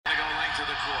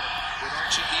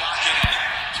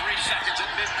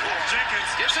Midcourt. Jenkins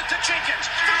gives it to Jenkins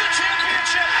for the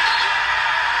championship.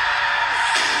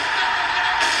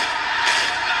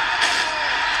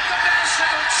 The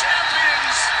national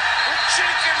champions with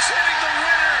Jenkins hitting the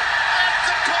winner at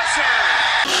the buzzer.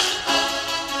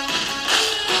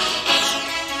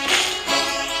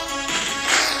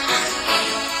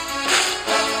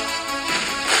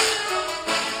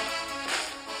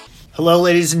 Hello,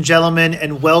 ladies and gentlemen,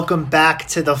 and welcome back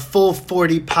to the Full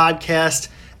 40 podcast.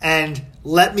 And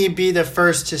let me be the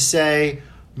first to say,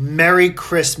 Merry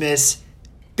Christmas.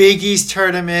 Big East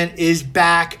Tournament is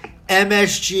back.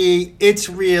 MSG, it's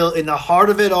real, in the heart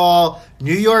of it all,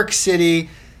 New York City.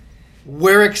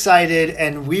 We're excited,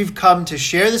 and we've come to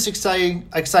share this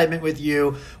excitement with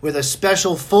you with a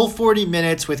special Full 40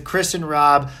 minutes with Chris and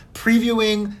Rob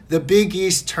previewing the Big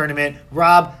East Tournament.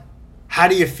 Rob, how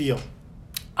do you feel?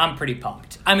 I'm pretty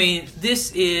pumped. I mean,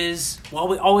 this is, well,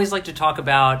 we always like to talk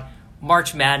about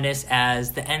March Madness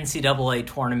as the NCAA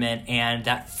tournament and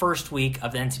that first week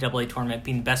of the NCAA tournament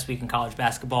being the best week in college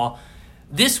basketball.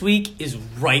 This week is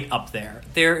right up there.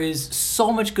 There is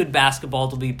so much good basketball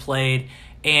to be played,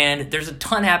 and there's a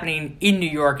ton happening in New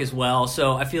York as well,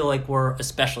 so I feel like we're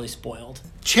especially spoiled.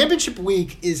 Championship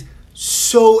week is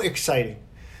so exciting.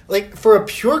 Like, for a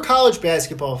pure college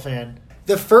basketball fan,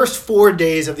 the first 4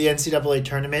 days of the NCAA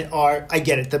tournament are, I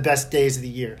get it, the best days of the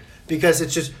year because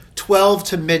it's just 12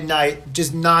 to midnight,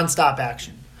 just nonstop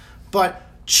action. But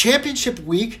championship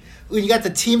week, when you got the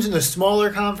teams in the smaller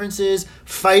conferences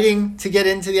fighting to get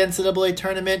into the NCAA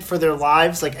tournament for their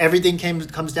lives, like everything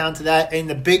comes down to that. In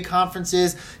the big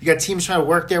conferences, you got teams trying to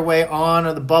work their way on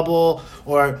the bubble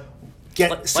or get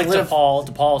like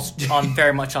DePaul's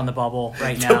very much on the bubble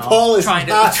right now. DePaul is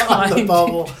not on the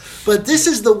bubble. But this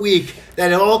is the week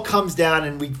that it all comes down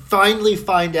and we finally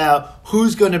find out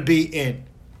who's going to be in.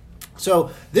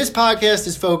 So this podcast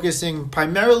is focusing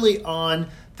primarily on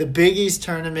the Big East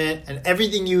Tournament and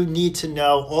everything you need to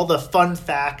know, all the fun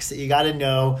facts that you got to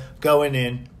know going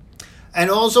in.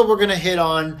 And also we're going to hit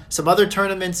on some other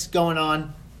tournaments going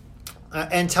on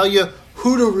and tell you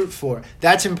who to root for.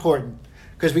 That's important.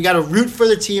 Because we got to root for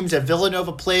the teams that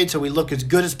Villanova played so we look as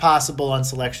good as possible on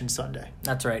Selection Sunday.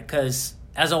 That's right, because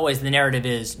as always, the narrative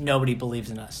is nobody believes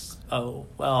in us. Oh,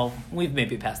 well, we've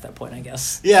maybe passed that point, I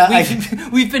guess. Yeah.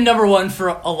 We've been number one for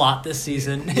a lot this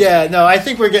season. Yeah, no, I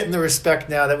think we're getting the respect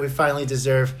now that we finally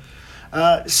deserve.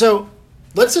 So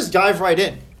let's just dive right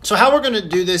in. So how we're going to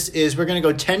do this is we're going to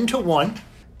go 10-1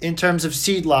 in terms of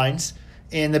seed lines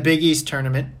in the Big East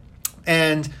Tournament.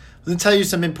 And we'll tell you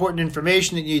some important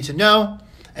information that you need to know.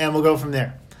 And we'll go from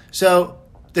there. So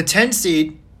the 10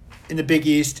 seed in the Big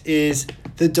East is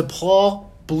the DePaul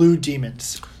Blue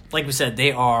Demons. Like we said,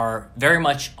 they are very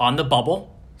much on the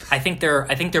bubble. I think they're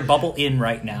bubble in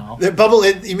right now. They're bubble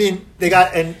in. You mean they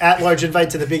got an at-large invite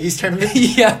to the Big East Tournament?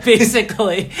 Yeah,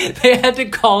 basically. They had to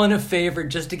call in a favor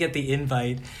just to get the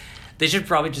invite. They should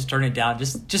probably just turn it down.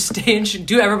 Just stay in.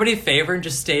 Do everybody a favor and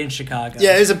just stay in Chicago.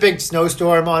 Yeah, there's a big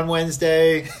snowstorm on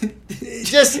Wednesday.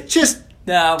 just.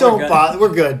 No, don't bother.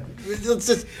 We're good.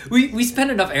 We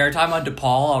spent enough airtime on DePaul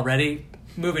already.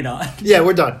 Moving on. Yeah,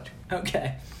 we're done.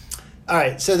 Okay. All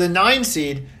right. So the 9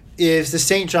 seed is the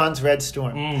St. John's Red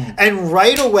Storm. And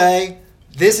right away,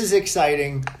 this is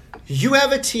exciting. You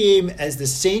have a team as the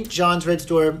St. John's Red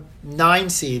Storm 9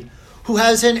 seed who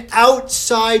has an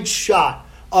outside shot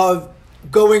of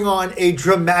going on a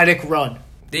dramatic run.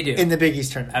 They do. In the Big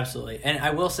East Tournament. Absolutely. And I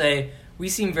will say, we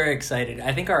seem very excited.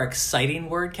 I think our exciting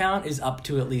word count is up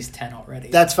to at least 10 already.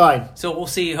 That's fine. So we'll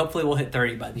see. Hopefully we'll hit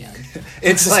 30 by the end.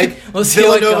 It's like we'll see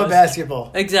Villanova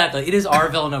basketball. Exactly. It is our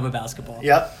Villanova basketball.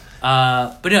 Yep.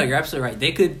 But no, you're absolutely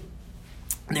right.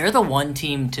 They're the one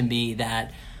team to me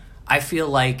that I feel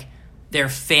like their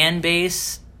fan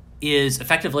base is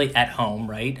effectively at home,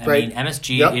 right? I mean,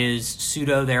 MSG is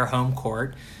pseudo their home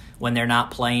court when they're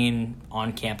not playing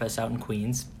on campus out in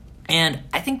Queens. And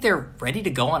I think they're ready to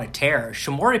go on a tear.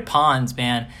 Shamorie Ponds,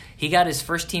 man, he got his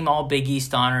first team all Big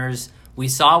East honors. We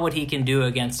saw what he can do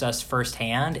against us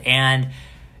firsthand, and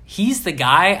he's the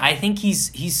guy. I think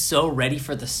he's so ready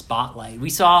for the spotlight. We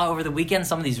saw over the weekend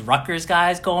some of these Rutgers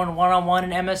guys going one-on-one in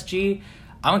MSG.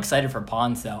 I'm excited for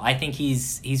Ponds, though. I think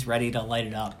he's ready to light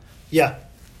it up. Yeah.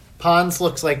 Ponds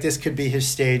looks like this could be his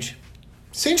stage.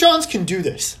 St. John's can do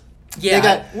this.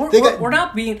 Yeah, we're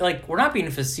not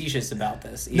being facetious about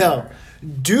this either. No.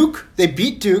 Duke, they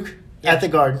beat Duke at the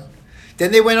Garden.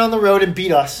 Then they went on the road and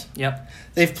beat us. Yep.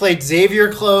 They've played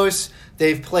Xavier close.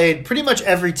 They've played pretty much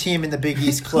every team in the Big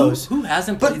East close. Who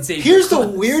hasn't played Xavier here's close?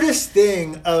 The weirdest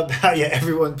thing about... Yeah,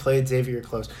 everyone played Xavier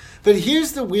close. But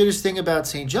here's the weirdest thing about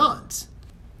St. John's.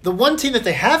 The one team that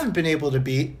they haven't been able to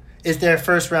beat is their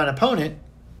first-round opponent,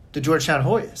 the Georgetown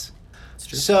Hoyas.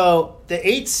 So the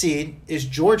 8th seed is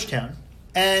Georgetown,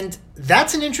 and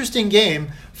that's an interesting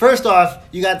game. First off,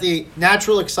 you got the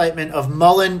natural excitement of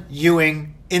Mullen,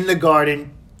 Ewing in the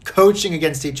Garden, coaching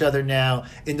against each other now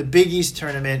in the Big East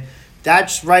tournament.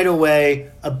 That's right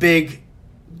away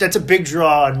that's a big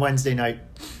draw on Wednesday night.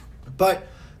 But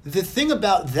the thing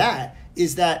about that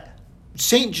is that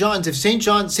St.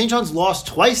 John's lost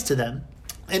twice to them,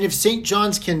 and if St.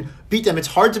 John's can beat them, it's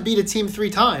hard to beat a team 3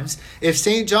 times. If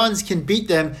St. John's can beat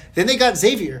them, then they got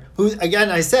Xavier, who, again,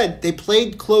 I said, they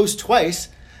played close twice.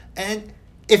 And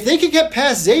if they could get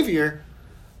past Xavier,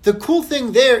 the cool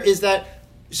thing there is that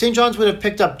St. John's would have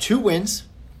picked up 2 wins,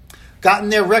 gotten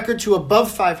their record to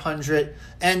above 500,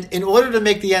 and in order to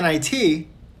make the NIT,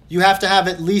 you have to have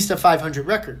at least a 500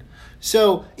 record.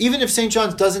 So even if St.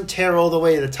 John's doesn't tear all the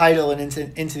way to the title and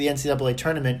into the NCAA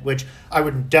tournament, which I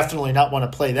would definitely not want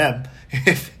to play them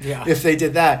if they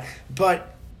did that,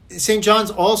 but St.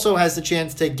 John's also has the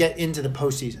chance to get into the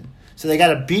postseason. So they got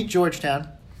to beat Georgetown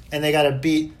and they got to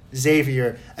beat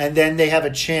Xavier, and then they have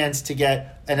a chance to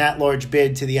get an at-large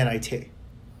bid to the NIT.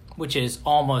 Which is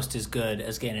almost as good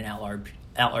as getting an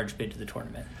at-large bid to the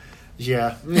tournament.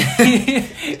 Yeah.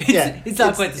 It's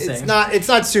not quite the same. It's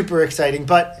not super exciting,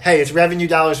 but hey, it's revenue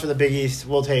dollars for the Big East.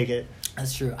 We'll take it.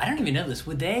 That's true. I don't even know this.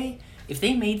 Would they, if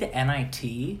they made the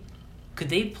NIT, could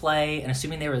they play, and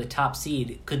assuming they were the top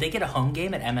seed, could they get a home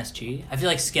game at MSG? I feel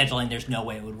like scheduling, there's no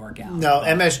way it would work out. No,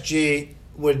 MSG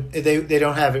they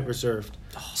don't have it reserved.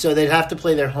 So they'd have to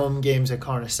play their home games at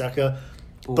Carnesecca.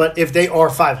 Ooh. But if they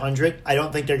are 500, I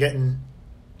don't think they're getting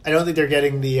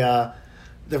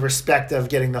the respect of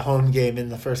getting the home game in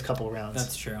the first couple rounds.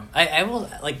 That's true. I will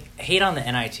hate on the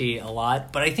NIT a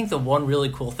lot, but I think the one really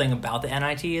cool thing about the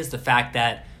NIT is the fact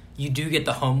that you do get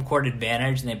the home court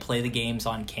advantage and they play the games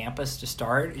on campus to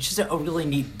start. It's just a really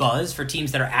neat buzz for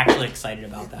teams that are actually excited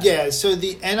about that. Yeah, so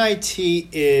the NIT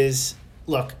is,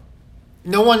 look,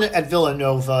 no one at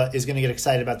Villanova is going to get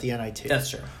excited about the NIT.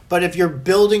 That's true. But if you're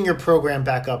building your program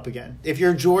back up again, if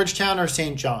you're Georgetown or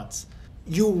St. John's,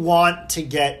 you want to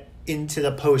get into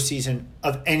the postseason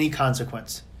of any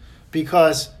consequence.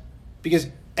 Because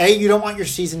A, you don't want your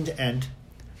season to end.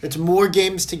 It's more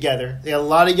games together. They have a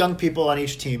lot of young people on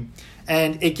each team.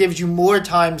 And it gives you more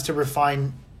times to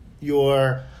refine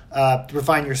your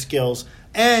skills.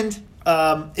 And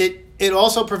it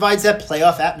also provides that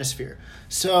playoff atmosphere.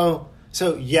 So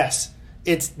yes,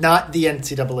 it's not the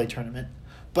NCAA tournament.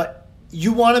 But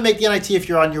you want to make the NIT if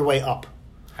you're on your way up.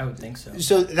 I would think so.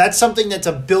 So that's something that's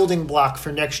a building block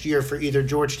for next year for either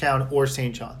Georgetown or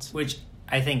St. John's. Which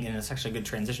I think, and it's actually a good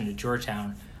transition to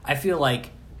Georgetown, I feel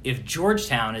like if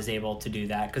Georgetown is able to do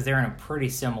that, because they're in a pretty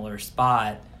similar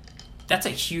spot, that's a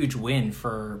huge win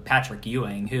for Patrick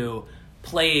Ewing, who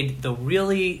played the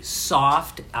really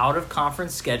soft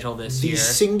out-of-conference schedule this year. The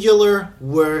singular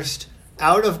worst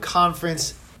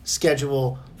out-of-conference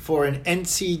schedule for an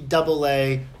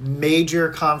NCAA major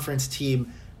conference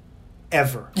team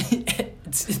ever.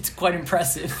 It's quite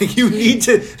impressive.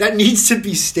 That needs to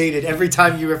be stated every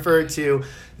time you refer to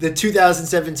the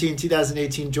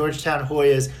 2017-2018 Georgetown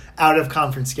Hoyas out of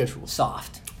conference schedule.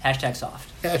 Soft. Hashtag soft.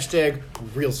 Hashtag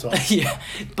real soft. Yeah.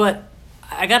 But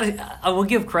I will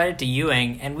give credit to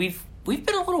Ewing, and we've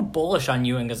been a little bullish on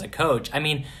Ewing as a coach. I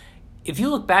mean, if you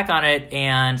look back on it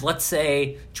and let's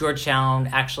say Georgetown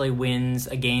actually wins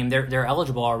a game, they're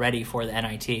eligible already for the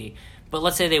NIT. But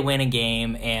let's say they win a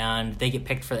game and they get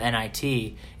picked for the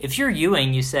NIT. If you're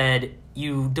Ewing,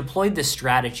 you deployed this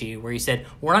strategy where you said,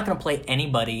 we're not going to play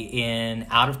anybody in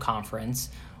out of conference.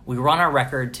 We run our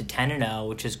record to 10-0,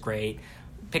 which is great.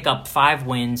 Pick up 5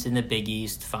 wins in the Big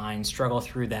East, fine. Struggle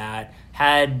through that.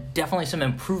 Had definitely some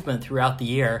improvement throughout the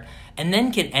year. And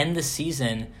then can end the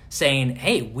season saying,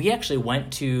 hey, we actually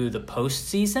went to the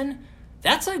postseason.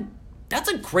 That's a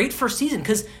great first season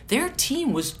because their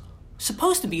team was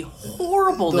supposed to be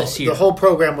horrible this year. The whole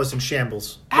program was in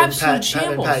shambles. Absolute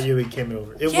shambles. Pat Ewing came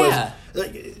over. It was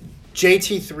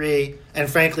JT3 and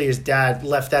frankly his dad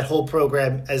left that whole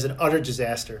program as an utter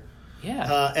disaster.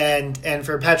 Yeah. And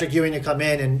for Patrick Ewing to come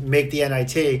in and make the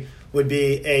NIT would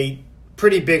be a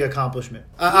pretty big accomplishment.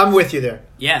 I'm with you there.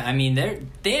 Yeah, I mean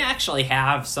they actually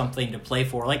have something to play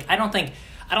for. Like I don't think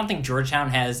Georgetown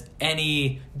has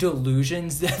any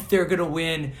delusions that they're going to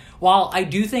win. While I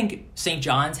do think St.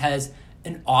 John's has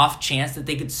an off chance that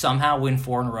they could somehow win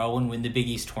 4 in a row and win the Big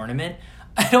East tournament,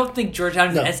 I don't think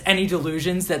Georgetown has any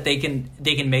delusions that they can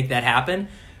make that happen.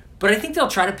 But I think they'll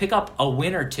try to pick up a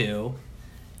win or two.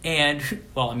 And,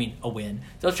 a win.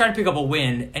 They'll try to pick up a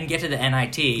win and get to the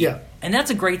NIT. Yeah. And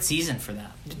that's a great season for them.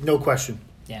 No question.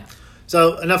 Yeah.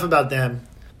 So, enough about them.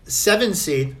 7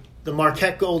 seed, the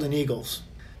Marquette Golden Eagles.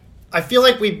 I feel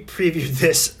like we previewed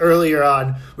this earlier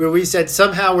on, where we said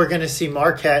somehow we're going to see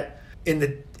Marquette in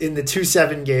the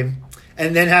 2-7 game,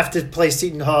 and then have to play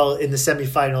Seton Hall in the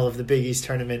semifinal of the Big East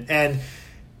tournament, and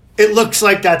it looks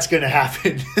like that's going to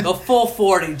happen. The full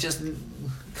 40, just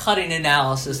cutting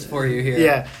analysis for you here.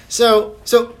 Yeah. So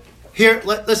here,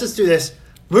 let's just do this.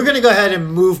 We're going to go ahead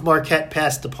and move Marquette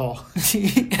past DePaul.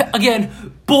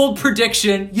 Again, bold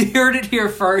prediction. You heard it here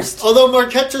first. Although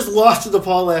Marquette just lost to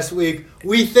DePaul last week,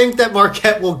 we think that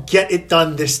Marquette will get it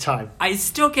done this time. I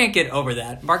still can't get over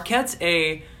that. Marquette's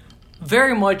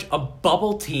very much a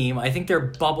bubble team. I think they're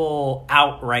bubble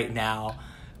out right now.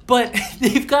 But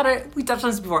they've got we touched on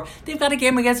this before, they've got a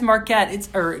game against Marquette,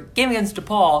 game against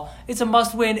DePaul. It's a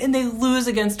must-win, and they lose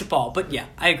against DePaul. But yeah,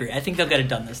 I agree. I think they'll get it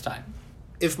done this time.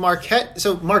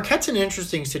 Marquette's an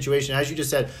interesting situation, as you just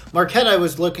said. Marquette, I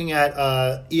was looking at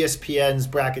ESPN's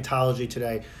bracketology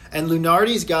today, and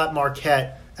Lunardi's got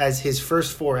Marquette as his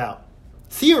first 4 out.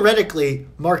 Theoretically,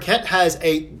 Marquette has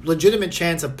a legitimate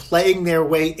chance of playing their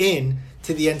way in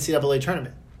to the NCAA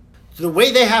tournament. The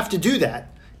way they have to do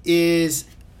that is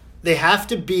they have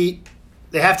to beat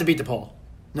DePaul,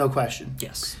 no question.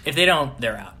 Yes. If they don't,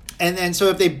 they're out. And then so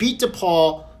if they beat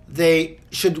DePaul, they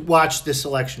should watch the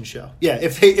selection show. Yeah,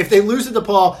 if they lose to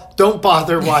DePaul, don't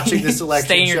bother watching the selection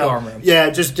show. Stay in your dorm room. Yeah,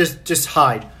 just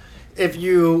hide. If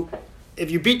you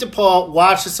beat DePaul,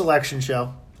 watch the selection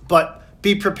show, but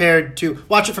be prepared to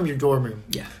watch it from your dorm room.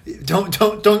 Yeah.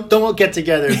 Don't get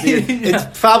together.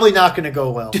 It's probably not going to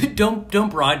go well.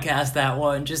 Don't broadcast that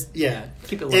one. Just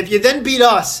keep it low. If you then beat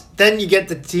us, then you get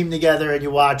the team together and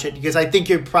you watch it, because I think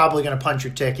you're probably going to punch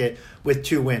your ticket with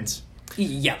 2 wins.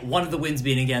 Yeah, one of the wins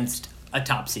being against a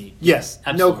top seed. Yes,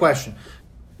 absolutely. No question.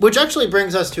 Which actually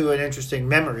brings us to an interesting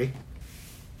memory.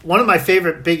 One of my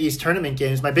favorite Big East tournament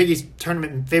games, my Big East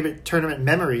favorite tournament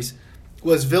memories,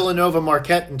 was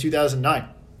Villanova-Marquette in 2009.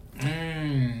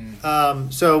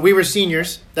 So we were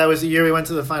seniors. That was the year we went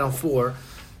to the Final Four.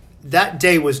 That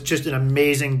day was just an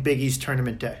amazing Big East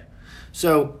tournament day.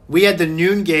 So we had the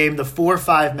noon game, the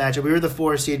 4-5 matchup. We were the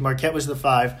 4 seed. Marquette was the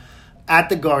 5. At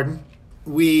the Garden,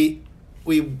 we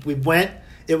went.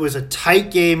 It was a tight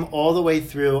game all the way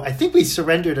through. I think we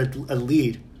surrendered a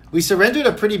lead. We surrendered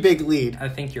a pretty big lead. I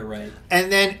think you're right.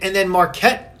 And then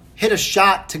Marquette hit a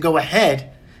shot to go ahead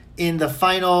in the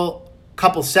final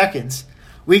couple seconds.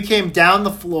 We came down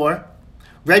the floor.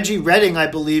 Reggie Redding, I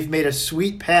believe, made a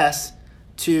sweet pass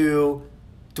to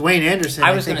Dwayne Anderson.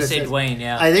 I was going to say Dwayne,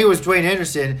 yeah. I think it was Dwayne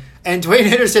Anderson. And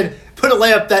Dwayne Anderson put a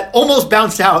layup that almost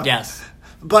bounced out. Yes.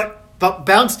 But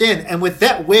bounced in. And with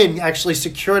that win, actually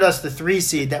secured us the 3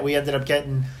 seed that we ended up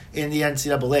getting in the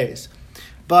NCAAs.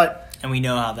 And we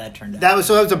know how that turned out. That was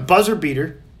a buzzer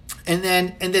beater. And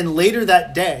then later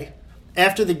that day,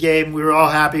 after the game, we were all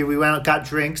happy. We went out and got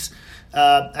drinks.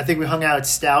 I think we hung out at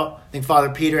Stout. I think Father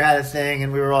Peter had a thing,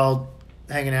 and we were all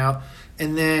hanging out.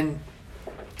 And then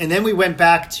we went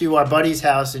back to our buddy's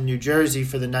house in New Jersey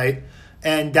for the night,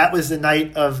 and that was the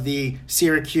night of the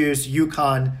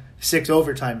Syracuse-UConn 6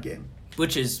 overtime game.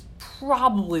 Which is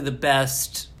probably the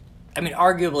best,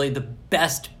 arguably the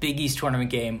best Big East tournament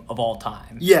game of all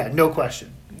time. Yeah, no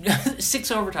question.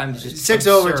 6 overtimes is just 6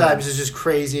 absurd. overtimes is just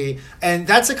crazy. And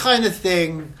that's the kind of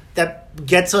thing that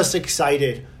gets us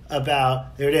excited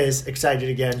about, there it is, excited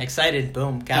again. Excited,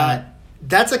 boom, got it.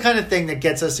 That's the kind of thing that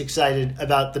gets us excited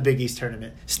about the Big East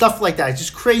tournament. Stuff like that. It's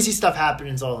just crazy stuff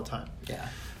happens all the time. Yeah.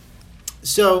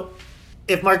 So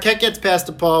if Marquette gets past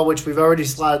DePaul, which we've already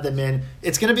slotted them in,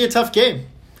 it's going to be a tough game.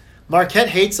 Marquette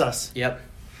hates us. Yep.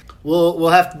 We'll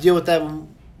have to deal with that. We'll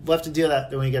have to deal with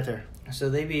that when we get there. So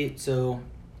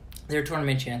their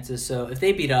tournament chances. So if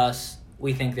they beat us,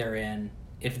 we think they're in.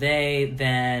 If they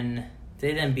then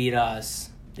beat us,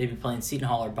 they'd be playing Seton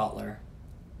Hall or Butler.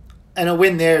 And a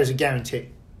win there is a guarantee.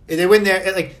 If they win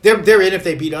there, they're in if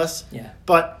they beat us. Yeah.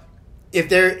 But if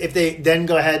they then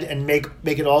go ahead and make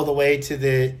it all the way to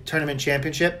the tournament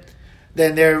championship,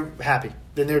 then they're happy.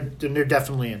 Then they're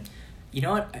definitely in. You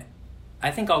know what? I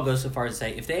think I'll go so far as to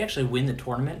say if they actually win the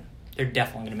tournament, they're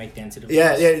definitely going to make the NCAA.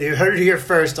 Yeah, you heard it here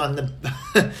first on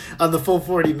the on the full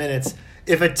 40 minutes.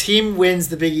 If a team wins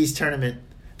the Big East tournament,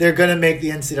 they're going to make the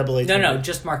NCAA tournament. No,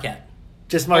 just Marquette.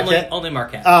 Just Marquette? Only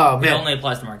Marquette. Oh, man. It only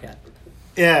applies to Marquette.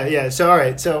 Yeah. So, all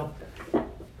right. So,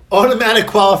 automatic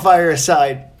qualifier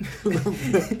aside.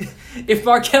 If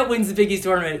Marquette wins the Big East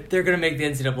tournament, they're going to make the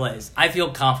NCAAs. I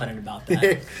feel confident about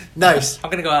that. Nice.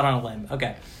 I'm going to go out on a limb.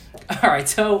 Okay. All right.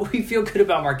 So, we feel good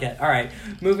about Marquette. All right.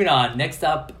 Moving on. Next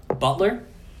up, Butler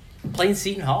playing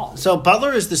Seton Hall. So,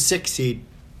 Butler is the 6th seed.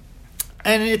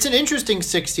 And it's an interesting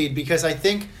 6th seed because I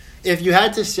think if you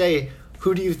had to say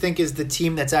who do you think is the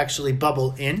team that's actually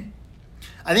bubble in,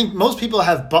 I think most people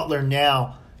have Butler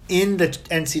now in the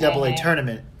NCAA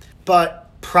tournament, but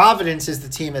Providence is the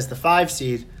team as the 5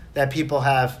 seed that people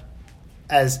have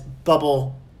as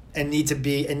bubble and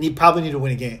probably need to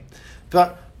win a game.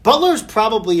 But Butler's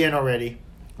probably in already.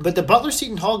 But the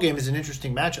Butler-Seton Hall game is an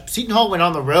interesting matchup. Seton Hall went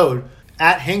on the road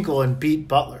at Hinkle and beat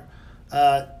Butler.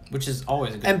 Which is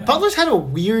always a good And win. Butler's had a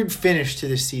weird finish to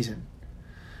this season.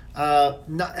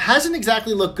 Hasn't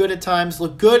exactly looked good at times,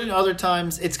 looked good at other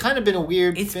times. It's kind of been a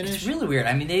weird finish. It's really weird.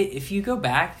 I mean, if you go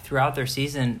back throughout their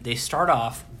season, they start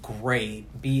off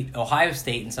great, beat Ohio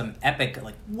State in some epic,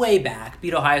 like way back,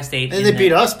 beat Ohio State. And they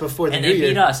beat us before the New Year. And they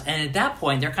beat us. And at that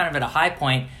point, they're kind of at a high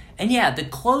point. And yeah, the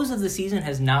close of the season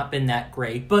has not been that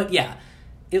great. But yeah,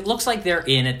 it looks like they're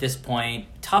in at this point.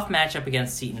 Tough matchup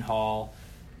against Seton Hall.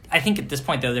 I think at this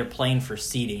point, though, they're playing for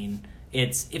seeding.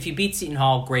 It's if you beat Seton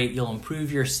Hall, great, you'll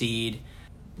improve your seed.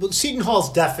 Well, Seton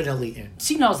Hall's definitely in.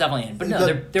 Seton Hall's definitely in, but no,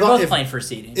 they're both playing for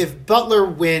seeding. If Butler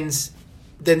wins,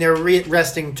 then they're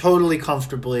resting totally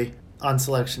comfortably on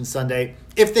Selection Sunday.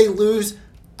 If they lose,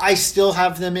 I still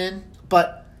have them in,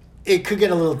 but it could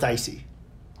get a little dicey.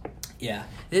 Yeah.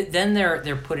 Then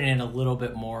they're putting in a little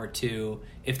bit more to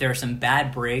if there are some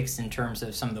bad breaks in terms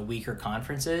of some of the weaker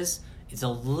conferences, it's a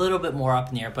little bit more up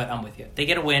in the air, but I'm with you. They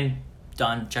get a win,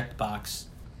 done, check the box.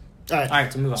 All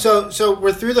right, so move on. So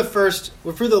we're through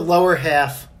the lower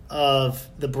half of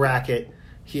the bracket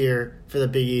here for the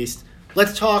Big East.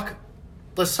 Let's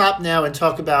stop now and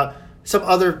talk about some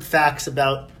other facts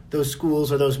about those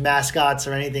schools or those mascots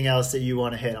or anything else that you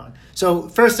want to hit on. So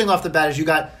first thing off the bat is you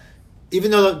got,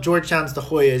 even though Georgetown's the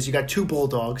Hoyas, you got 2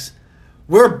 Bulldogs.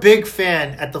 We're a big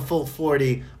fan at the Full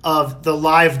 40 of the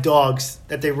live dogs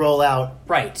that they roll out.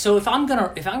 Right. So if I'm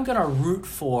gonna root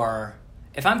for,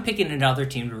 if I'm picking another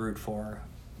team to root for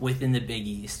within the Big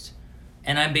East,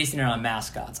 and I'm basing it on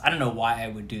mascots, I don't know why I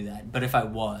would do that, but if I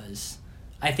was,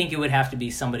 I think it would have to be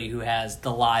somebody who has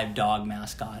the live dog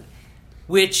mascot,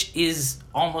 which is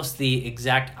almost the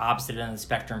exact opposite end of the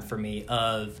spectrum for me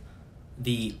of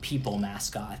the people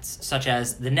mascots, such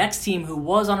as the next team who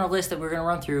was on our list that we're going to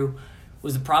run through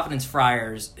was the Providence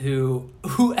Friars,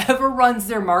 whoever runs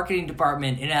their marketing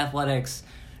department in athletics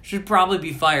should probably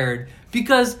be fired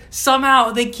because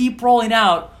somehow they keep rolling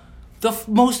out the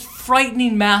most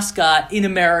frightening mascot in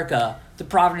America, the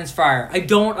Providence Friar. I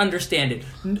don't understand it.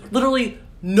 Literally,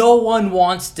 no one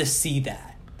wants to see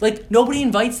that. Like, nobody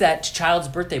invites that to child's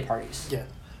birthday parties. Yeah.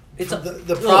 It's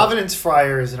the Providence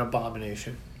Friar is an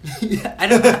abomination. Yeah,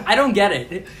 I don't get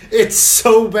it. It's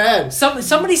so bad.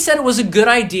 Somebody said it was a good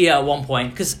idea at one point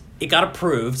because it got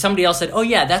approved. Somebody else said, "Oh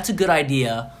yeah, that's a good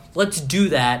idea. Let's do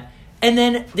that." And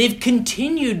then they've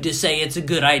continued to say it's a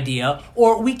good idea,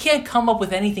 or we can't come up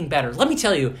with anything better. Let me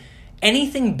tell you,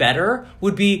 anything better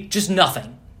would be just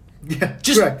nothing. Yeah,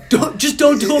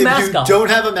 don't do a mascot. If you don't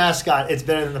have a mascot, it's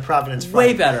better than the Providence Friar.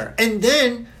 Way better. And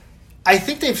then I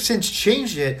think they've since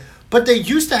changed it, but they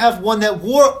used to have one that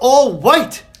wore all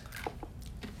white.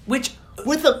 Which I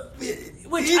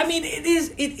mean,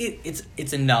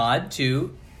 it's a nod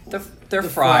to their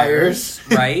Friars,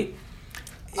 right?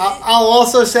 I'll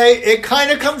also say it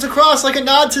kind of comes across like a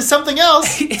nod to something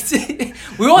else. We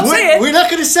won't say it. We're not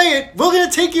going to say it. We're going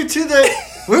to take you to the.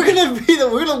 We're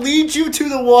going to lead you to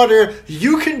the water.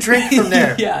 You can drink from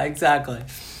there. Yeah, exactly.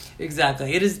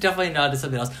 It is definitely a nod to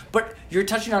something else. But you're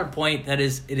touching on a point that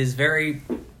is very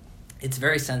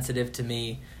sensitive to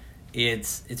me.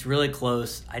 It's really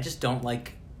close. I just don't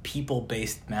like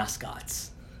people-based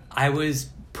mascots. I was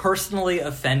personally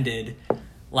offended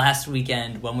last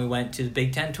weekend when we went to the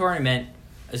Big Ten tournament.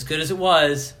 As good as it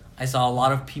was, I saw a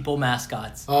lot of people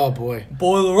mascots. Oh, boy.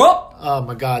 Boiler up! Oh,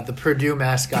 my God. The Purdue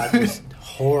mascot was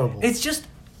horrible. It's just,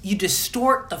 you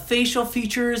distort the facial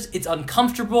features. It's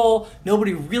uncomfortable.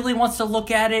 Nobody really wants to look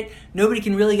at it. Nobody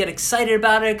can really get excited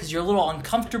about it because you're a little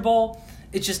uncomfortable.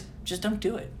 It's just don't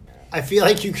do it. I feel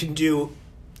like you can do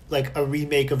like a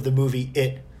remake of the movie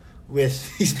It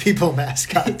with these people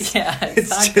mascots. Yeah, it's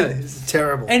not good. It's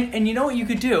terrible. And you know what you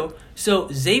could do? So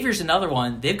Xavier's another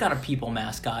one. They've got a people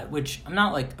mascot, which I'm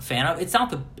not like a fan of. It's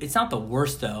not the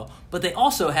worst though. But they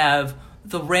also have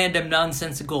the random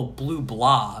nonsensical blue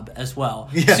blob as well.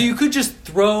 Yeah. So you could just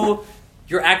throw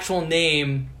your actual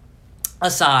name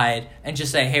aside and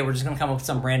just say, hey, we're just gonna come up with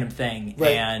some random thing,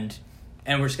 right, and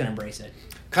we're just gonna embrace it.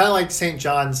 Kind of like St.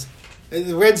 John's.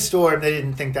 The Red Storm, they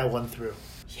didn't think that one through.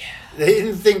 Yeah. They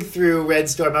didn't think through Red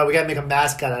Storm. Oh, we got to make a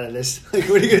mascot out of this. Like,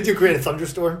 what are you going to do, create a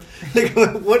thunderstorm? Like,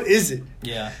 what is it?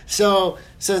 Yeah. So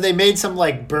they made some,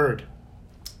 like, bird.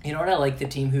 You know what I like? The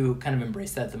team who kind of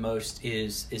embraced that the most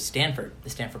is Stanford, the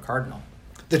Stanford Cardinal.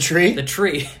 The tree? The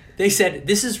tree. They said,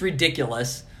 this is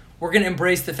ridiculous. we're going to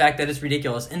embrace the fact that it's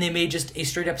ridiculous. And they made just a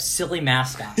straight up silly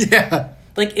mascot. Yeah.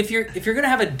 Like, if you're going to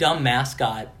have a dumb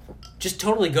mascot, just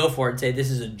totally go for it and say,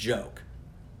 this is a joke.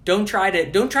 Don't try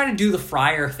to do the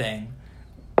Fryer thing,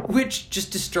 which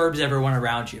just disturbs everyone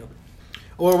around you.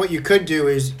 Or what you could do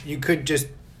is you could just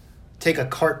take a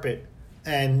carpet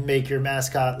and make your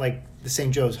mascot like the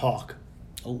St. Joe's Hawk.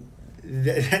 Oh.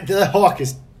 The Hawk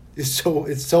is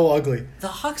so ugly. The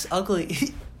Hawk's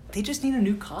ugly. They just need a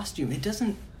new costume. It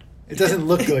doesn't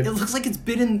look good. It looks like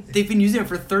they've been using it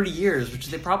for 30 years, which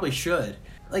they probably should.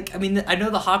 Like, I mean, I know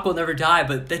the Hawk will never die,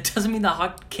 but that doesn't mean the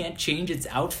Hawk can't change its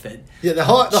outfit. Yeah, the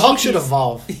Hawk should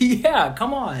evolve. Yeah,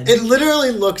 come on. It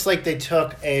literally looks like they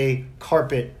took a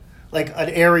carpet, like an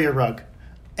area rug,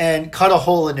 and cut a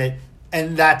hole in it,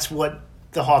 and that's what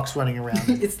the Hawk's running around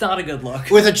in. It's not a good look.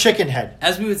 With a chicken head.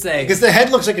 As we would say. Because the head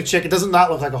looks like a chicken. It does not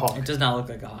look like a hawk. It does not look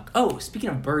like a hawk. Oh, speaking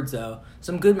of birds, though,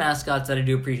 some good mascots that I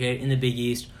do appreciate in the Big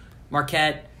East.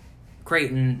 Marquette,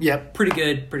 Creighton. Yep. Pretty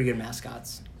good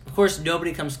mascots. Of course,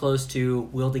 nobody comes close to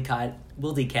Wildy Cat.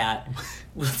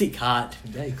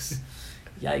 Yikes.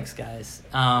 Yikes, guys.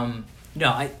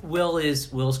 No,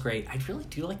 Will's great. I really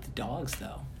do like the dogs,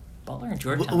 though. Butler and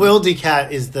Georgetown. Wildy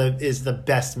Cat is the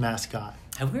best mascot.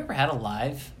 Have we ever had a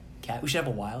live cat? We should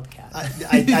have a wild cat.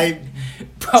 I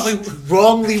probably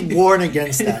wrongly warn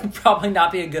against that. Probably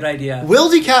not be a good idea.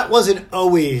 Wildy Cat wasn't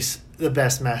always the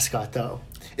best mascot, though.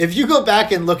 If you go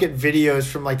back and look at videos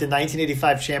from like the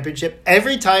 1985 championship,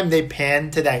 every time they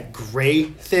pan to that gray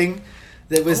thing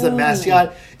that was the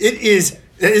mascot, it is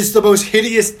the most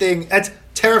hideous thing. That's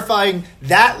terrifying.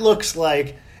 That looks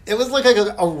like it was like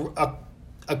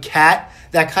a cat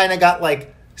that kind of got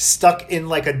like stuck in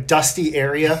like a dusty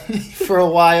area for a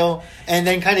while and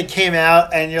then kind of came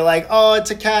out and you're like, oh, it's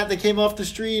a cat that came off the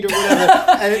street or whatever.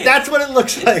 And that's what it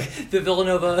looks like. The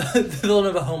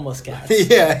Villanova homeless cat.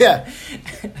 Yeah.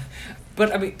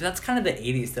 But I mean, that's kind of the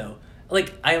 80s though.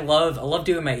 Like I love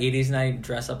doing my 80s night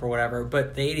dress up or whatever,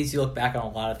 but the 80s you look back on a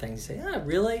lot of things and say,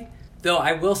 really? Though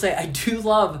I will say I do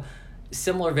love,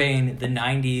 similar vein, the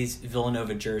 90s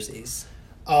Villanova jerseys.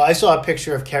 I saw a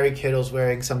picture of Kerry Kittles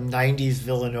wearing some 90s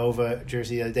Villanova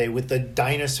jersey the other day with the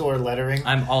dinosaur lettering.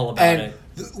 I'm all about it.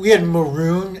 We had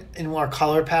maroon in our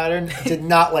color pattern. Did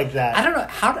not like that. I don't know.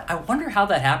 I wonder how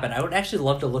that happened. I would actually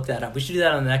love to look that up. We should do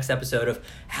that on the next episode of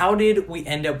how did we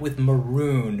end up with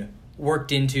maroon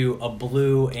worked into a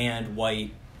blue and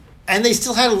white. And they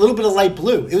still had a little bit of light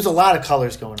blue. It was a lot of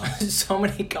colors going on. So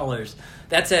many colors.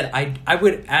 That said, I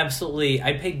would absolutely,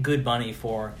 I'd pay good money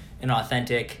for an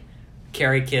authentic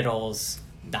Kerry Kittles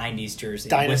 90s jersey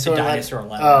with the dinosaur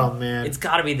lettering. Oh, man. It's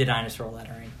got to be the dinosaur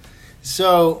lettering.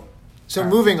 So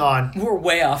moving on. We're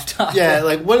way off topic. Yeah,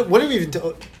 like what have we even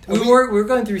done? We were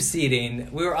going through seeding.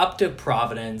 We were up to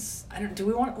Providence.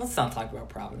 Let's not talk about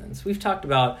Providence. We've talked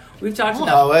about.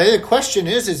 The question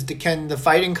is can the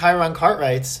Fighting Chiron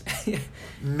Cartwrights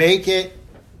make it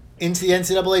into the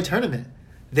NCAA tournament?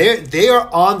 They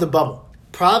are on the bubble.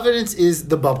 Providence is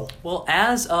the bubble. Well,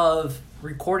 as of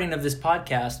recording of this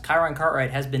podcast, Chiron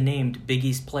Cartwright has been named Big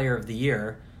East Player of the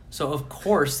Year. So, of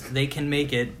course, they can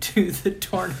make it to the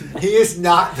tournament. He is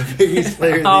not the Big East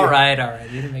Player of the Year. All right.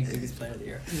 He didn't make Big East Player of the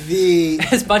Year.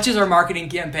 As much as our marketing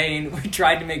campaign, we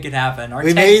tried to make it happen.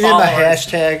 We made him a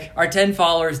hashtag. Our 10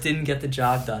 followers didn't get the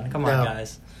job done. Come on,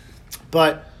 guys.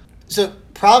 But, so,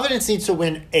 Providence needs to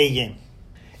win a game.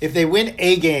 If they win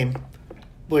a game,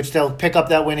 which they'll pick up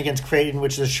that win against Creighton,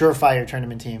 which is a surefire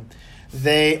tournament team,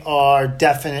 they are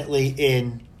definitely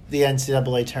in the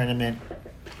NCAA tournament.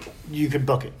 You could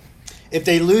book it. If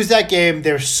they lose that game,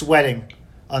 they're sweating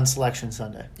on Selection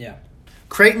Sunday. Yeah.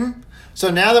 Creighton.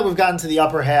 So now that we've gotten to the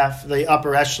upper half, the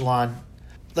upper echelon,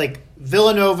 like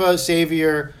Villanova,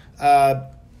 Xavier,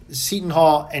 Seton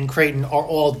Hall, and Creighton are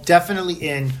all definitely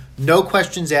in. No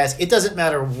questions asked. It doesn't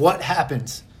matter what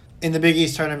happens in the Big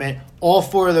East tournament. All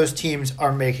four of those teams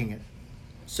are making it.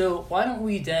 So why don't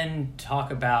we then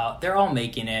talk about, they're all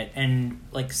making it, and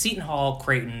like Seton Hall,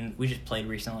 Creighton, we just played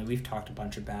recently, we've talked a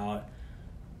bunch about.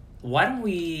 Why don't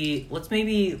let's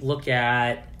maybe look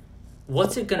at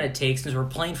what's it going to take, since we're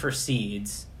playing for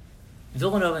seeds.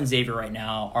 Villanova and Xavier right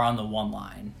now are on the one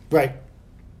line. Right.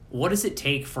 What does it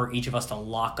take for each of us to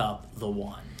lock up the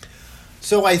one?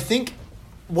 So I think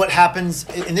what happens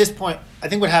in this point, I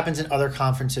think what happens in other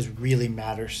conferences really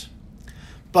matters.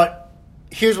 But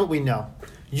here's what we know.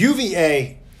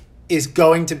 UVA is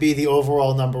going to be the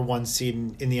overall number one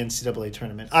seed in the NCAA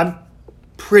tournament. I'm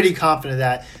pretty confident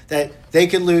that they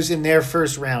could lose in their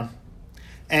first round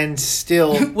and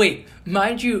still... Wait,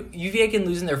 mind you, UVA can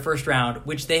lose in their first round,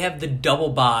 which they have the double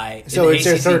bye. So it's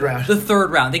their third round. The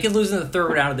third round. They could lose in the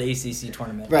third round of the ACC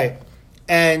tournament. Right.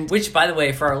 Which, by the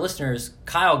way, for our listeners,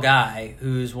 Kyle Guy,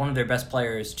 who's one of their best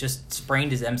players, just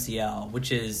sprained his MCL,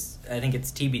 which is, I think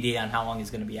it's TBD on how long he's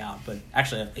going to be out, but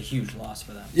actually a huge loss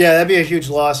for them. Yeah, that'd be a huge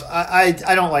loss. I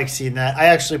don't like seeing that. I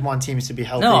actually want teams to be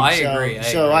healthy. No, I agree.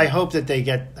 I hope that they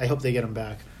get him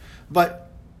back.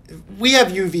 But we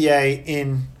have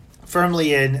UVA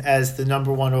firmly in as the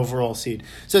number 1 overall seed.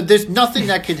 So there's nothing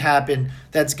that could happen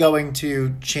that's going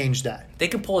to change that. They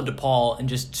could pull a DePaul and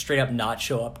just straight up not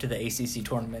show up to the ACC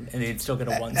tournament, and they'd still get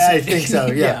a 1 seed. I think so,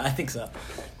 yeah. Yeah, I think so.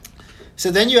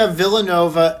 So then you have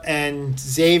Villanova and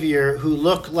Xavier, who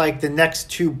look like the next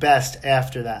 2 best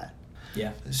after that.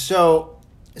 Yeah. So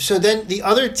then the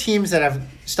other teams that have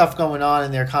stuff going on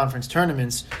in their conference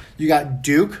tournaments, you got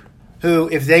Duke, who,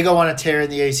 if they go on a tear in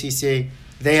the ACC,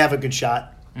 they have a good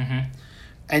shot. Mm-hmm.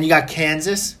 And you got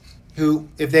Kansas, who,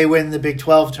 if they win the Big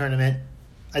 12 tournament,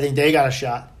 I think they got a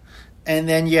shot. And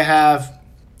then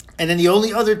the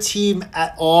only other team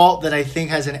at all that I think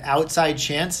has an outside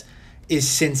chance is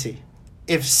Cincy.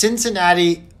 If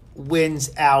Cincinnati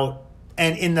wins out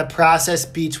and in the process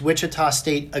beats Wichita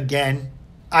State again,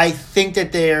 I think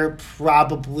that they're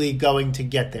probably going to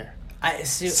get there.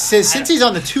 Cincy's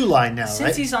on the 2 line now,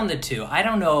 right? Cincy's on the 2. I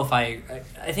don't know if I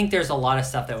think there's a lot of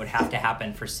stuff that would have to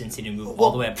happen for Cincy to move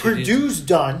all the way up. Purdue's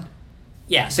done.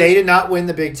 Yeah. So, they did not win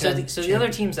the Big Ten. So the other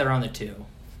teams that are on the 2.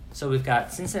 So we've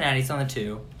got Cincinnati's on the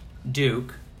 2,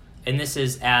 Duke, and this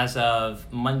is as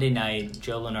of Monday night,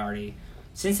 Joe Lunardi.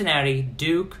 Cincinnati,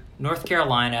 Duke, North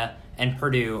Carolina, and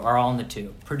Purdue are all on the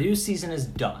 2. Purdue's season is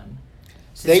done.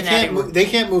 They can't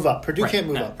move up. Purdue can't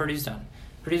move up. Purdue's done.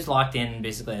 Purdue's locked in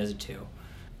basically as a 2.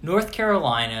 North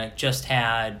Carolina just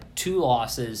had 2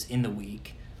 losses in the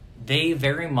week. They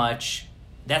very much,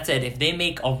 that's it. If they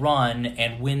make a run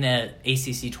and win the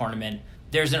ACC tournament,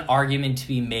 there's an argument to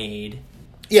be made.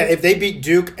 Yeah, if they beat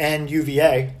Duke and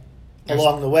UVA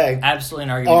along the way. Absolutely an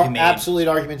argument to be made. Absolute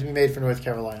argument to be made for North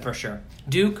Carolina. For sure.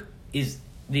 Duke is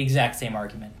the exact same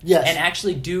argument. Yes. And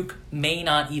actually Duke may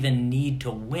not even need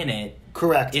to win it.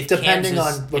 Correct. Depending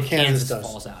on what Kansas does.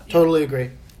 Falls out. Totally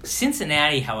agree.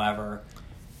 Cincinnati, however,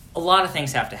 a lot of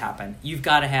things have to happen. You've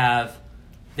got to have,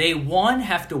 they 1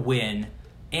 have to win,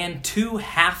 and 2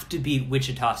 have to beat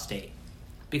Wichita State,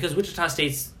 because Wichita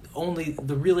State's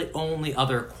the really only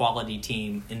other quality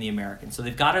team in the American. So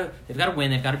they've got to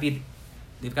win. They've got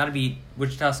to beat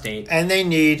Wichita State, and they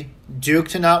need Duke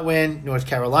to not win, North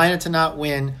Carolina to not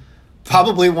win.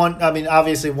 Probably one. I mean,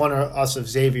 obviously, one of us of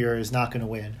Xavier is not going to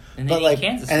win. And they need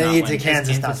Kansas. And they need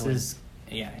Kansas not to win.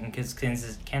 Yeah, and because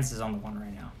Kansas is on the 1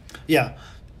 right now. Yeah.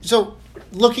 So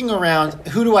looking around,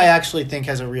 who do I actually think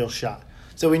has a real shot?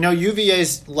 So we know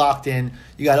UVA's locked in.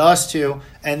 You got us 2,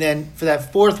 and then for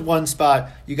that 4th 1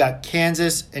 spot, you got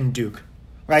Kansas and Duke,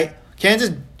 right?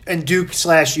 Kansas and Duke /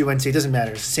 UNC, it doesn't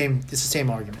matter. It's the same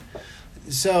argument.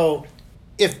 So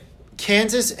if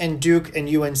Kansas and Duke and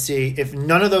UNC, if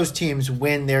none of those teams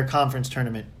win their conference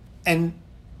tournament, and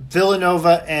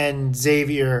Villanova and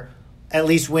Xavier at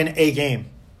least win a game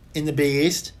in the Big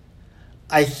East,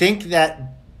 I think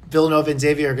that Villanova and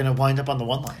Xavier are going to wind up on the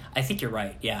 1 line. I think you're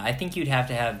right. Yeah, I think you'd have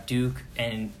to have Duke,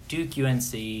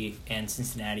 UNC, and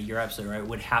Cincinnati. You're absolutely right.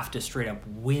 Would have to straight up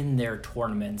win their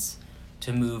tournaments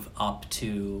to move up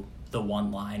to the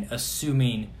 1 line,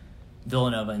 assuming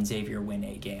Villanova and Xavier win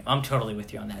a game. I'm totally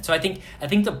with you on that. So I think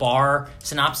the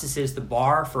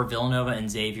bar for Villanova and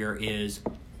Xavier is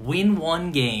win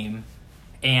 1 game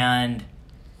and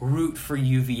root for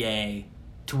UVA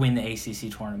to win the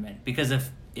ACC tournament. Because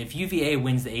if UVA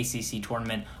wins the ACC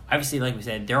tournament, obviously, like we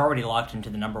said, they're already locked into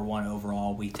the number 1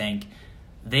 overall, we think.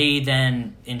 They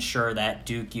then ensure that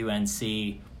Duke,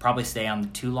 UNC probably stay on the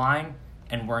 2 line,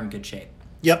 and we're in good shape.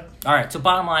 Yep. All right, so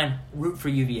bottom line, root for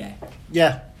UVA.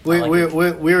 Yeah,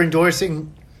 we're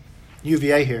endorsing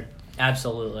UVA here.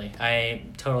 Absolutely.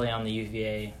 I'm totally on the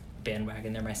UVA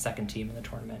bandwagon. They're my 2nd team in the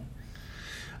tournament.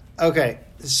 Okay,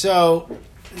 so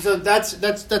that's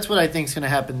what I think is going to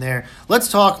happen there.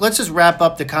 Let's just wrap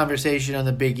up the conversation on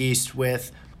the Big East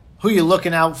with who you're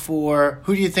looking out for,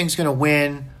 who do you think is going to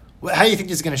win, how do you think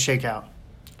this is going to shake out?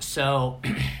 So,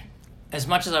 as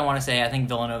much as I want to say I think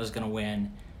Villanova is going to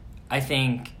win, I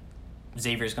think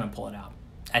Xavier is going to pull it out.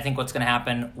 I think what's going to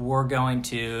happen,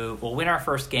 we'll win our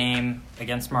first game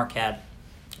against Marquette,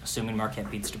 assuming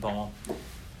Marquette beats DePaul.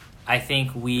 I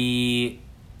think we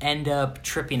end up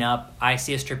tripping up. I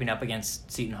see us tripping up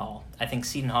against Seton Hall. I think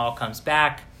Seton Hall comes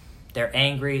back. They're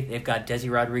angry. They've got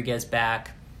Desi Rodriguez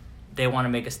back. They want to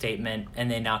make a statement, and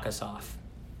they knock us off.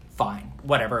 Fine.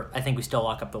 Whatever. I think we still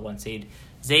lock up the 1 seed.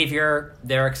 Xavier,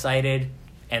 they're excited,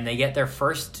 and they get their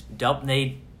first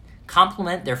they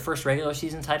complement their first regular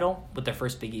season title with their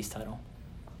first Big East title.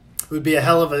 would be a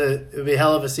hell of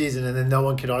a season, and then no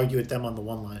one could argue with them on the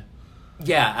one line.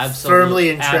 Yeah, absolutely. Firmly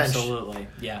entrenched. Absolutely,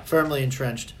 yeah. Firmly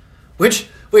entrenched.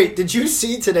 Wait, did you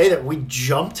see today that we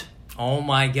jumped Oh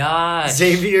my gosh.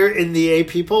 Xavier in the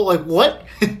AP poll? Like, what?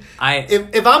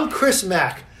 If I'm Chris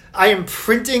Mack, I am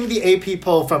printing the AP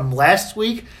poll from last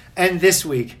week and this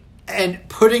week and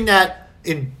putting that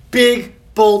in big,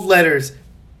 bold letters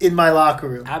in my locker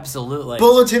room. Absolutely.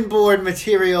 Bulletin board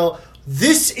material.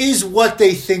 This is what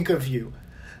they think of you.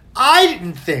 I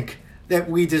didn't think that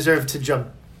we deserved to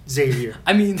jump Xavier.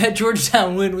 I mean, that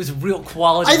Georgetown win was real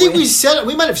quality. I think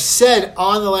we might have said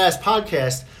on the last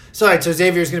podcast, so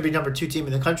Xavier's going to be number 2 team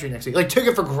in the country next week. Like, took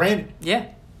it for granted. Yeah.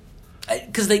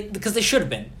 Because they should have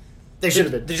been. They should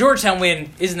have been. The Georgetown win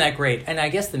isn't that great. And I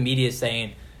guess the media is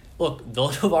saying, look,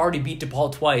 Villanova already beat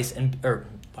DePaul twice. DePaul?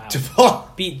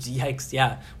 Yikes,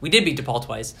 yeah. We did beat DePaul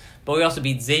twice, but we also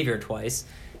beat Xavier twice.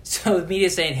 So the media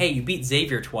is saying, hey, you beat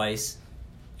Xavier twice.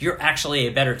 You're actually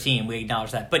a better team. We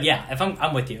acknowledge that. But yeah,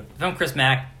 I'm with you. If I'm Chris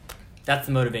Mack, that's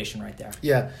the motivation right there.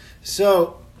 Yeah.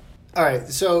 So, all right.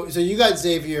 So you got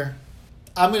Xavier.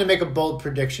 I'm going to make a bold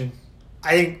prediction.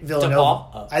 I think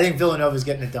Villanova. I think Villanova's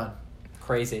getting it done.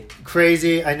 Crazy.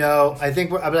 I know. I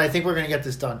think we're going to get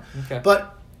this done. Okay.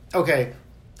 But okay,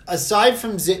 aside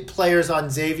from players on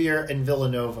Xavier and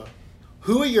Villanova,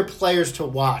 who are your players to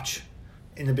watch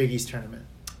in the Big East tournament?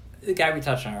 The guy we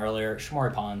touched on earlier,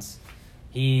 Shamorie Ponds.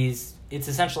 It's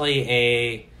essentially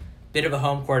a bit of a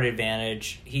home court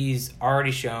advantage. He's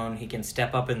already shown he can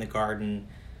step up in the Garden.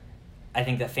 I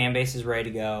think that fan base is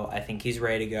ready to go. I think he's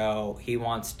ready to go. He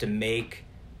wants to make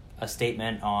a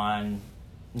statement on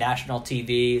national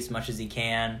TV as much as he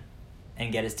can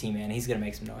and get his team in. He's going to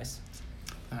make some noise.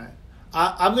 All right.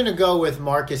 I'm going to go with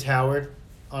Marcus Howard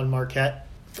on Marquette.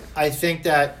 I think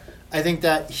that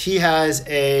he has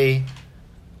a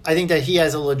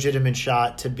legitimate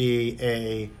shot to be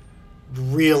a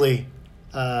really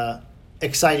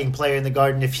exciting player in the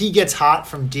Garden. If he gets hot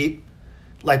from deep,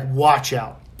 like, watch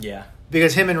out. Yeah.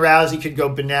 Because him and Rousey could go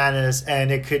bananas,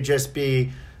 and it could just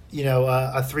be, a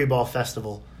 3-ball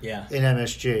festival. Yeah. In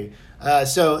MSG.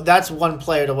 So that's one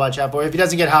player to watch out for. If he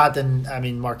doesn't get hot, then,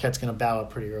 Marquette's going to bow out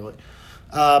pretty early.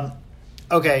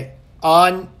 Okay,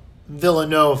 on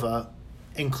Villanova,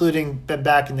 including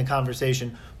back in the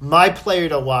conversation, my player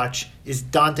to watch is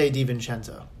Dante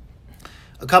DiVincenzo.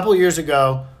 A couple years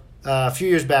ago, a few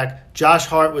years back, Josh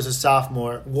Hart was a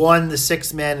sophomore, won the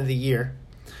 6th Man of the Year,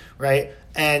 right?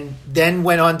 And then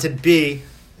went on to be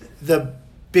the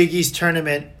Big East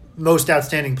Tournament Most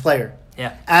Outstanding Player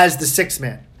as the 6th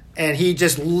man. And he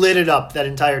just lit it up that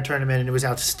entire tournament, and it was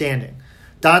outstanding.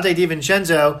 Dante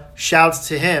DiVincenzo, shouts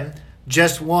to him,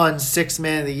 just won 6th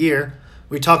Man of the Year.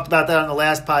 We talked about that on the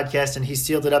last podcast, and he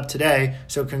sealed it up today.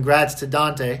 So congrats to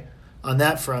Dante on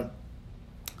that front.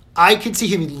 I could see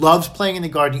him. He loves playing in the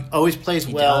Garden. He always plays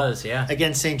well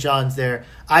against St. John's there.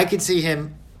 I could see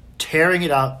him tearing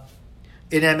it up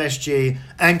in MSG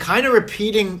and kind of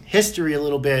repeating history a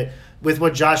little bit with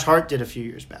what Josh Hart did a few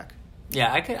years back.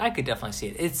 Yeah, I could definitely see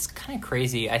it. It's kind of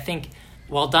crazy. I think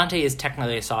while Dante is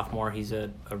technically a sophomore, he's a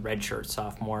redshirt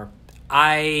sophomore.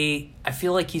 I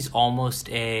feel like he's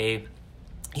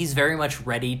very much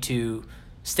ready to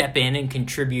step in and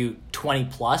contribute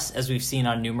 20-plus, as we've seen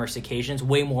on numerous occasions,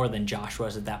 way more than Josh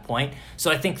was at that point.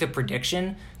 So I think the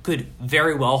prediction could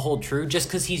very well hold true just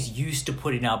because he's used to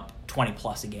putting up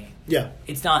 20-plus a game. Yeah.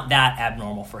 It's not that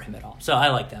abnormal for him at all. So I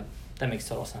like that. That makes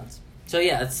total sense. So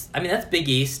yeah, that's Big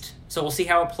East. So we'll see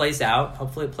how it plays out.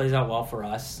 Hopefully it plays out well for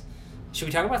us. Should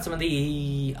we talk about some of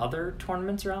the other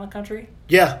tournaments around the country?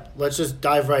 Yeah, let's just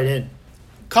dive right in.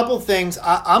 Couple things.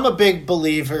 I'm a big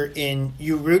believer in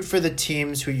you root for the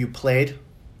teams who you played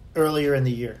earlier in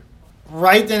the year.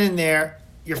 Right then and there,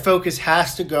 your focus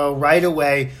has to go right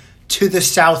away to the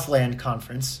Southland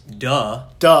Conference. Duh.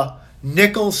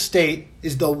 Nicholls State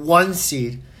is the 1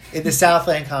 seed in the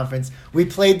Southland Conference. We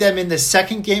played them in the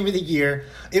second game of the year.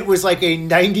 It was like a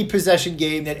 90-possession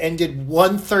game that ended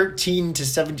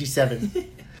 113-77.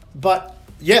 But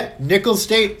yeah, Nicholls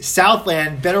State,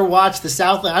 Southland. Better watch the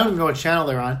Southland. I don't even know what channel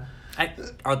they're on.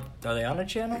 Are they on a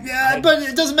channel? Yeah, but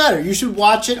it doesn't matter. You should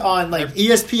watch it on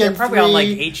ESPN. They're probably on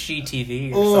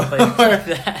HGTV or something like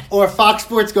that. Or Fox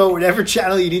Sports Go, whatever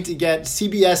channel you need to get,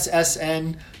 CBS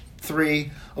SN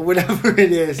 3 or whatever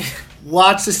it is.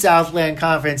 Watch the Southland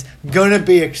Conference. Gonna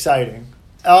be exciting.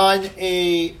 On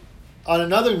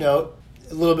another note,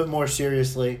 a little bit more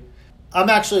seriously, I'm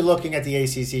actually looking at the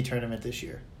ACC tournament this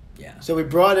year. Yeah. So we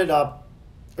brought it up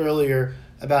earlier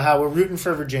about how we're rooting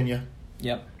for Virginia.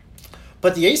 Yep.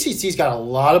 But the ACC's got a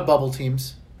lot of bubble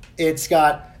teams. It's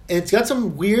got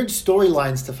some weird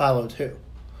storylines to follow too.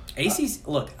 ACC,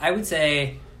 look, I would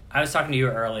say, I was talking to you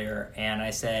earlier, and I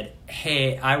said,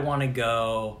 hey, I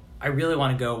really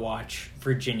want to go watch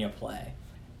Virginia play.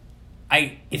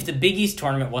 If the Big East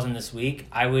tournament wasn't this week,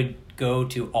 I would go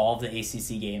to all of the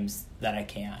ACC games that I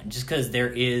can, just because there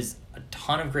is a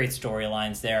ton of great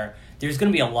storylines there. There's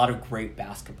going to be a lot of great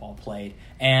basketball played,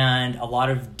 and a lot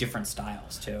of different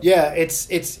styles, too. Yeah,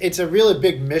 it's a really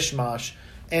big mishmash.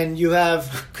 And you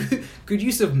have... Good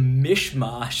use of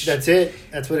mishmash. That's it.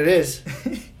 That's what it is.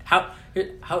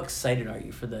 How excited are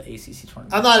you for the ACC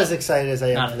tournament? I'm not as excited as I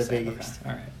am for the Big East. Okay.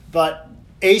 All right. But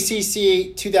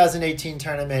ACC 2018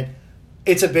 tournament,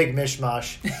 it's a big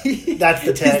mishmash. That's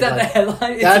the tagline. Is that the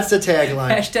headline? That's the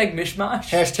tagline. Hashtag mishmash?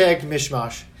 Hashtag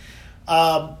mishmash.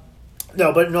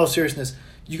 No, but in all seriousness,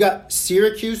 you got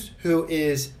Syracuse, who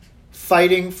is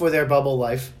fighting for their bubble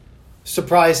life.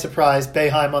 Surprise, surprise,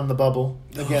 Boeheim on the bubble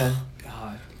again. Oh,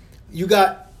 God. You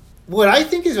got what I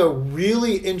think is a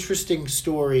really interesting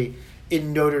story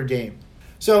in Notre Dame.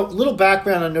 So, a little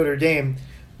background on Notre Dame.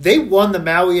 They won the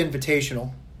Maui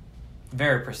Invitational.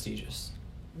 Very prestigious.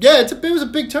 Yeah, it was a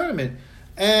big tournament.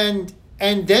 And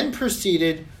then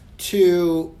proceeded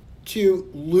to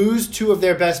lose two of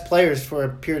their best players for a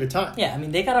period of time. Yeah, I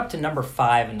mean, they got up to number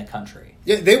 5 in the country.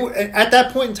 Yeah, they were at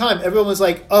that point in time. Everyone was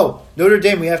like, "Oh, Notre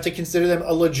Dame, we have to consider them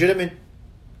a legitimate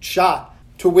shot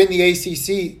to win the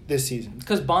ACC this season."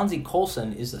 Because Bonzie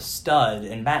Colson is a stud,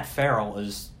 and Matt Farrell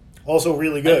is also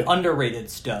really good, an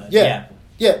underrated stud. Yeah.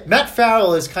 Matt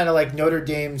Farrell is kind of like Notre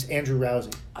Dame's Andrew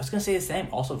Rousey. I was gonna say the same.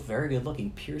 Also, very good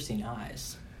looking, piercing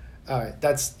eyes. All right,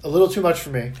 that's a little too much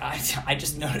for me. I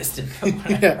just noticed it. But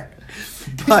whatever. Yeah.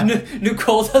 But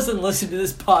Nicole doesn't listen to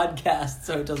this podcast,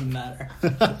 so it doesn't matter.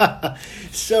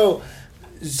 So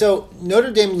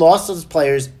Notre Dame lost those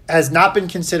players, has not been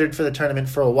considered for the tournament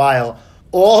for a while.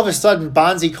 All of a sudden,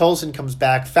 Bonzie Colson comes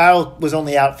back. Farrell was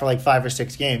only out for like 5 or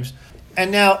 6 games.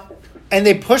 And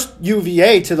they pushed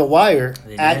UVA to the wire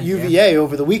at UVA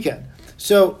over the weekend.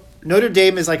 So Notre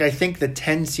Dame is like, I think, the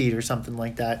 10 seed or something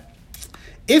like that.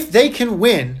 If they can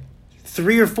win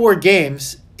 3 or 4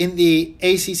 games in the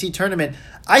ACC tournament,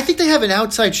 I think they have an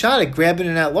outside shot at grabbing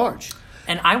an at-large.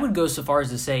 And I would go so far as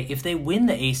to say, if they win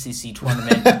the ACC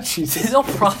tournament, they'll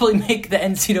probably make the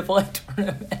NCAA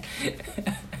tournament.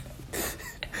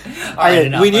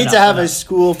 We need to have a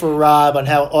school for Rob on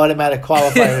how automatic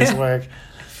qualifiers work.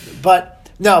 But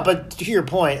to your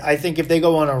point, I think if they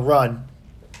go on a run,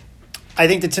 I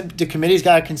think the committee's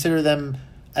got to consider them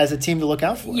as a team to look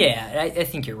out for. Yeah, I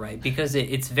think you're right, because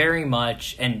it's very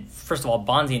much, and first of all,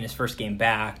 Bonzie in his first game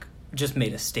back just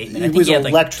made a statement. I think he had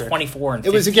electric. 24 and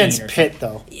 15. It was against Pitt,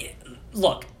 though. Yeah,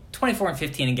 look, 24 and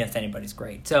 15 against anybody's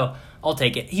great, so I'll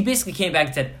take it. He basically came back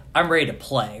and said, I'm ready to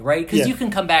play, right? Because you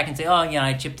can come back and say, oh, yeah,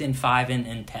 I chipped in 5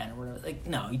 and 10 or whatever. Like,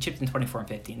 no, you chipped in 24 and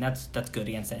 15. That's good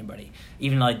against anybody,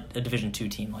 even like a Division II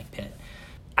team like Pitt.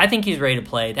 I think he's ready to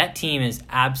play. That team is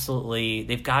absolutely,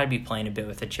 they've got to be playing a bit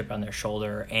with a chip on their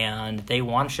shoulder, and they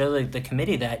want to show the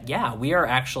committee that, yeah, we are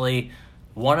actually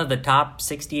one of the top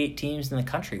 68 teams in the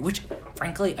country, which,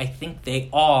 frankly, I think they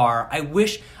are. I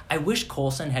wish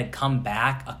Colson had come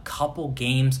back a couple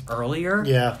games earlier.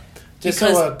 Yeah.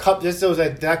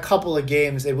 That couple of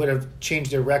games, they would have changed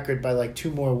their record by like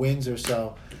 2 more wins or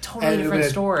so. Totally different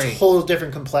story. Total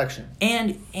different complexion.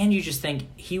 And you just think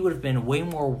he would have been way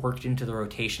more worked into the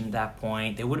rotation at that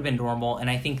point. They would have been normal, and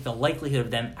I think the likelihood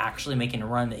of them actually making a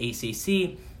run in the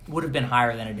ACC would have been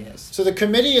higher than it is. So the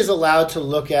committee is allowed to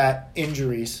look at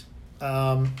injuries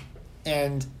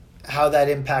and how that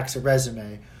impacts a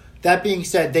resume. That being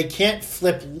said, they can't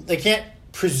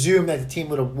presume that the team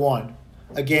would have won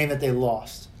a game that they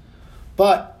lost.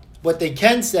 But what they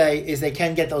can say is they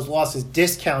can get those losses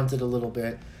discounted a little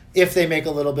bit if they make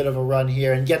a little bit of a run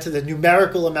here and get to the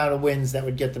numerical amount of wins that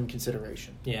would get them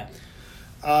consideration. Yeah.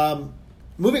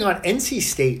 Moving on, NC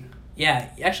State. Yeah,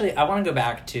 actually, I want to go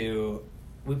back to,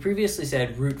 we previously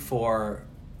said root for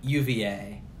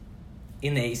UVA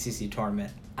in the ACC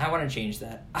tournament. I want to change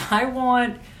that. I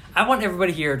want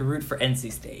everybody here to root for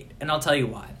NC State, and I'll tell you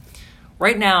why.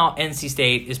 Right now, NC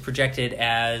State is projected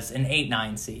as an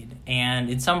 8-9 seed, and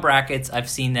in some brackets, I've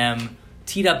seen them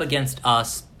teed up against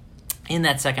us in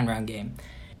that second-round game.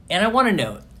 And I want to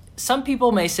note, some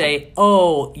people may say,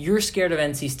 oh, you're scared of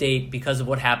NC State because of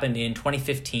what happened in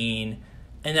 2015,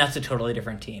 and that's a totally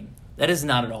different team. That is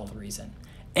not at all the reason.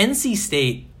 NC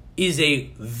State is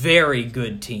a very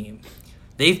good team.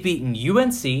 They've beaten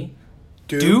UNC,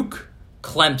 Duke,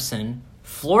 Clemson,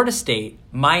 Florida State,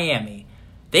 Miami.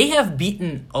 They have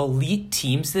beaten elite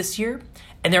teams this year,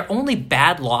 and their only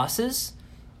bad losses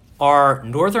are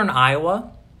Northern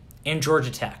Iowa and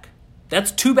Georgia Tech.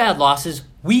 That's 2 bad losses.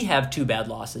 We have 2 bad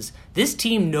losses. This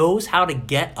team knows how to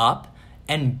get up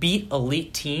and beat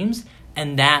elite teams,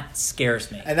 and that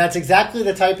scares me. And that's exactly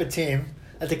the type of team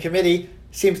that the committee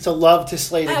seems to love to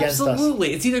slate against us.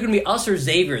 Absolutely. It's either going to be us or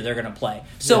Xavier they're going to play.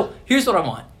 So here's what I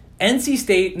want. NC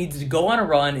State needs to go on a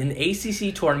run in the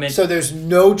ACC tournament. So there's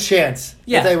no chance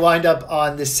that they wind up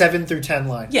on the 7 through 10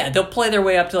 line. Yeah, they'll play their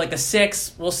way up to like a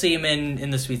 6. We'll see them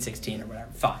in the Sweet 16 or whatever.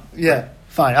 Fine. Yeah,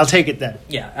 fine. I'll take it then.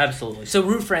 Yeah, absolutely. So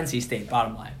root for NC State,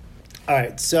 bottom line. All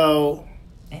right, so...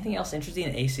 Anything else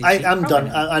interesting in ACC? I'm done.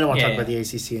 I don't want to talk about the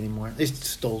ACC anymore.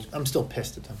 I'm still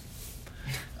pissed at them.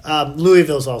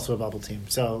 Louisville's also a bubble team,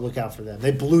 so look out for them.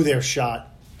 They blew their shot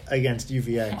against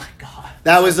UVA. Oh my God.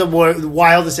 That was the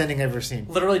wildest ending I've ever seen.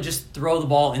 Literally just throw the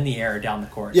ball in the air down the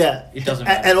court. Yeah. It doesn't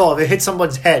matter. At all. If it hits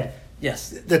someone's head,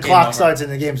 yes, the clock starts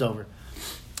and the game's over.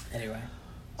 Anyway.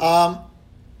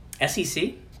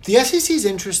 SEC? The SEC is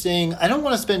interesting. I don't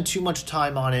want to spend too much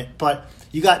time on it, but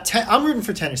you got I'm rooting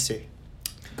for Tennessee.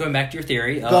 Going back to your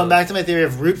theory. Going back to my theory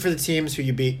of root for the teams who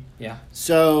you beat. Yeah.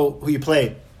 So, who you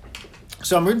played.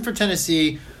 So I'm rooting for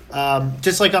Tennessee,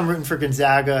 just like I'm rooting for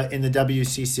Gonzaga in the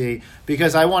WCC,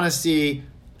 because I want to see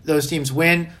those teams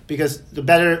win, because the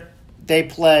better they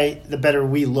play, the better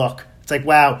we look. It's like,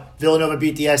 wow, Villanova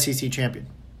beat the SEC champion.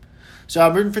 So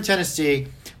I'm rooting for Tennessee,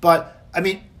 but, I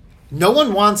mean, no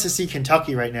one wants to see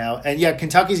Kentucky right now. And, yeah,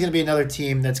 Kentucky's going to be another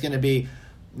team that's going to be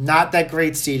not that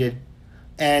great seeded,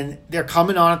 and they're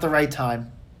coming on at the right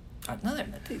time. No.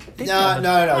 They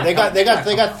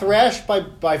got thrashed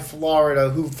by Florida,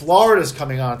 who Florida's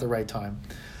coming on at the right time.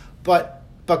 But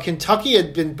Kentucky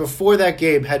had been, before that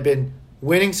game, had been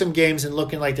winning some games and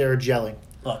looking like they were gelling.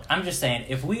 Look, I'm just saying,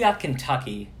 if we got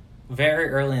Kentucky very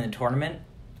early in the tournament,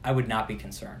 I would not be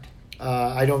concerned.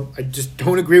 I just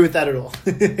don't agree with that at all.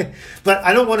 But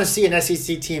I don't want to see an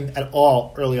SEC team at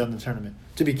all early on in the tournament,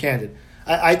 to be candid.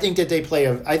 I think that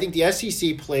I think the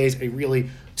SEC plays a really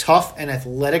tough and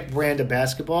athletic brand of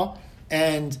basketball,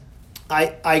 and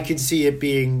I could see it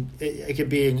being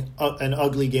an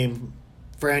ugly game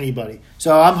for anybody.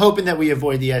 So I'm hoping that we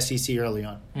avoid the SEC early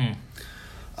on.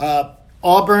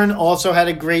 Auburn also had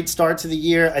a great start to the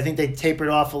year. I think they tapered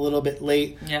off a little bit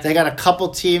late. Yeah. They got a couple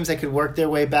teams that could work their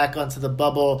way back onto the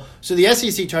bubble. So the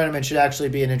SEC tournament should actually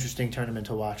be an interesting tournament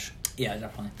to watch. Yeah,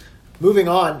 definitely. Moving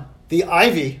on, the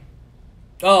Ivy.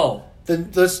 Oh.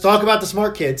 Let's talk about the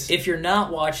smart kids. If you're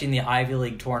not watching the Ivy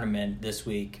League tournament this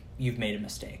week, you've made a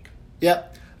mistake.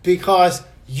 Yep, because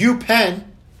UPenn,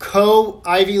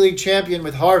 co-Ivy League champion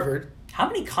with Harvard. How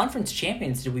many conference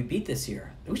champions did we beat this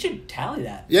year? We should tally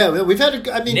that. Yeah, we've had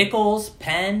Nichols,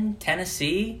 Penn,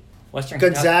 Tennessee, Western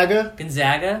Gonzaga.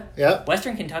 Gonzaga. Yep.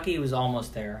 Western Kentucky was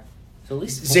almost there. So at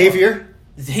least 4.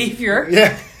 Xavier.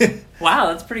 Yeah.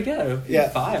 Wow, that's pretty good. Yeah.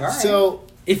 5, all right. So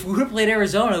if we would have played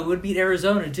Arizona, we would beat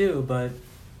Arizona too, but...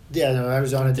 Yeah, no,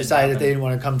 Arizona decided they didn't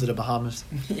want to come to the Bahamas.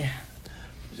 Yeah.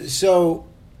 So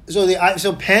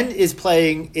Penn is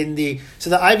playing in the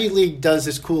Ivy League does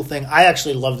this cool thing. I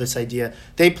actually love this idea.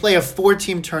 They play a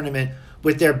 4-team tournament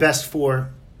with their best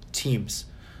 4 teams.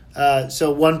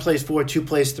 So 1 plays 4, 2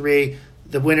 plays 3.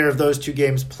 The winner of those 2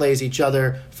 games plays each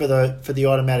other for the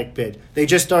automatic bid. They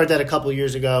just started that a couple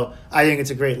years ago. I think it's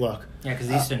a great look. Yeah, because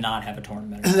they used to not have a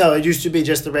tournament. No, it used to be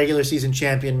just the regular season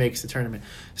champion makes the tournament.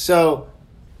 So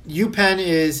UPenn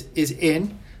is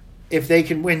in if they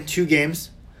can win 2 games,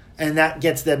 and that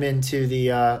gets them into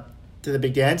the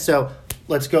Big Dance. So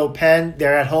let's go Penn.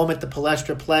 They're at home at the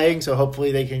Palestra playing, so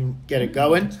hopefully they can get it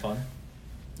going. That's fun.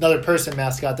 Another person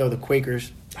mascot, though, the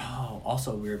Quakers. Oh,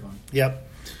 also a weird one. Yep.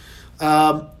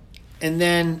 And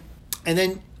then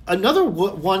another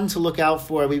one to look out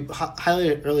for, we highlighted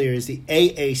it earlier, is the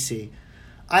AAC.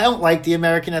 I don't like the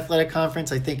American Athletic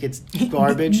Conference. I think it's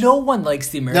garbage. No one likes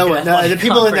the American Athletic Conference. The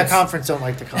people in the conference don't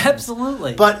like the conference.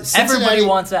 Absolutely. But everybody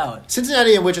wants out.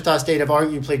 Cincinnati and Wichita State have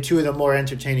arguably played 2 of the more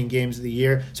entertaining games of the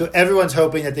year, so everyone's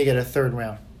hoping that they get a 3rd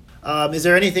round. Is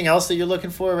there anything else that you're looking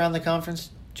for around the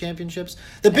conference championships?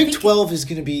 The Big 12 is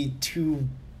going to be too...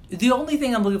 The only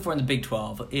thing I'm looking for in the Big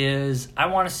 12 is I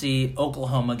want to see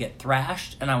Oklahoma get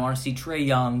thrashed, and I want to see Trae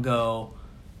Young go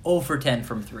 0 for 10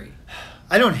 from 3.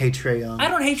 I don't hate Trae Young. I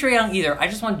don't hate Trae Young either. I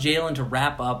just want Jalen to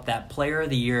wrap up that Player of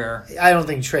the Year. I don't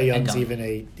think Trae Young's even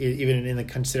in the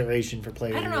consideration for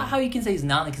Player of the Year. I don't know how you can say he's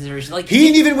not in the consideration. Like he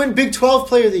didn't even win Big 12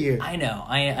 Player of the Year. I know.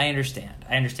 I understand.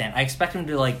 I expect him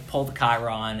to pull the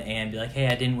Chiron and be like, hey,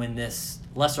 I didn't win this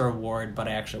lesser award, but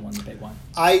I actually won the big one.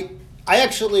 I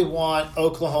actually want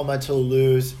Oklahoma to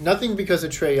lose, nothing because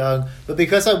of Trae Young, but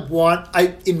because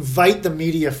I invite the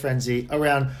media frenzy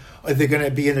around, are they going to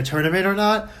be in the tournament or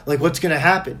not? Like, what's going to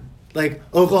happen? Like,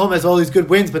 Oklahoma has all these good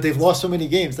wins, but they've lost so many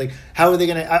games. Like, how are they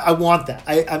going to... I want that.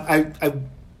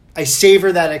 I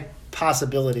savor that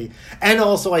possibility. And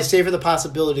also, I savor the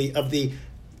possibility of the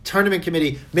tournament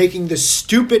committee making the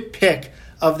stupid pick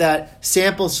of that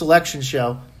sample selection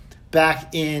show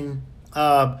back in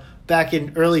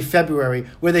early February,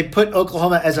 where they put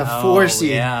Oklahoma as a 4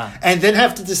 seed, and then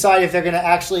have to decide if they're going to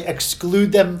actually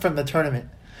exclude them from the tournament.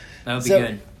 That would be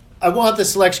good. I want the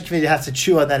selection committee to have to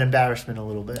chew on that embarrassment a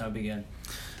little bit. That would be good.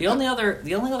 The only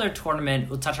other tournament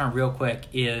we'll touch on real quick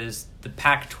is the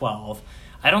Pac-12.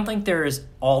 I don't think there's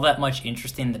all that much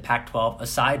interest in the Pac-12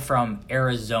 aside from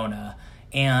Arizona,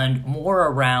 and more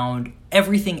around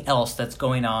everything else that's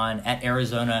going on at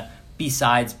Arizona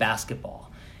besides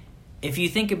basketball. If you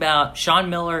think about, Sean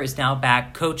Miller is now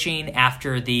back coaching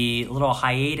after the little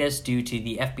hiatus due to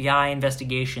the FBI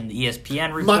investigation, the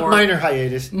ESPN report. Minor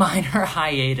hiatus.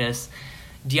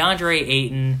 DeAndre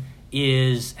Ayton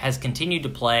has continued to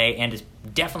play and is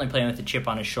definitely playing with a chip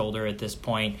on his shoulder at this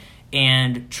point.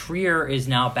 And Trier is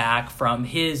now back from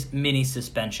his mini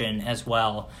suspension as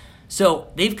well. So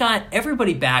they've got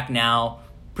everybody back now,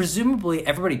 presumably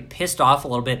everybody pissed off a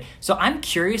little bit. So I'm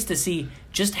curious to see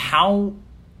just how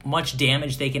much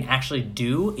damage they can actually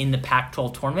do in the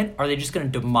Pac-12 tournament. Are they just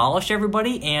going to demolish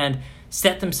everybody and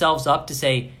set themselves up to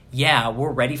say, yeah,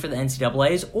 we're ready for the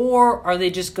NCAAs? Or are they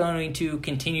just going to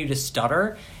continue to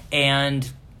stutter and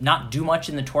not do much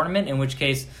in the tournament, in which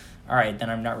case, all right, then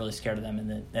I'm not really scared of them in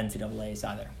the NCAAs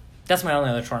either. That's my only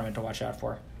other tournament to watch out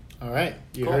for. All right.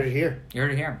 You heard it here. You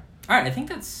heard it here. All right, I think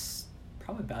that's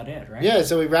probably about it, right? Yeah,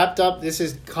 so we wrapped up. This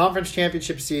is conference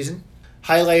championship season,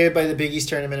 highlighted by the Big East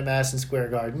tournament at Madison Square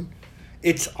Garden.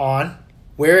 It's on.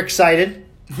 We're excited.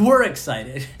 We're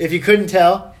excited. If you couldn't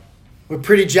tell, we're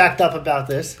pretty jacked up about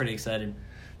this. Pretty excited.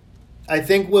 I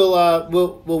think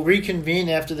we'll reconvene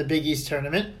after the Big East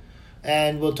tournament,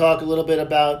 and we'll talk a little bit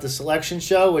about the selection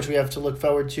show, which we have to look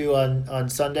forward to on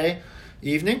Sunday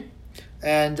evening.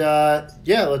 And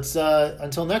let's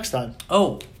until next time.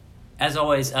 Oh, as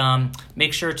always,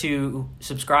 make sure to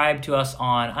subscribe to us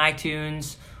on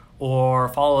iTunes or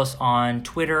follow us on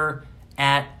Twitter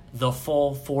at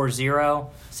TheFull40.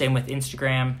 Same with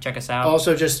Instagram. Check us out.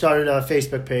 Also just started a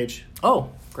Facebook page. Oh,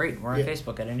 great. We're on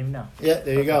Facebook. I didn't even know. Yeah,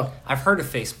 there you go. I've heard of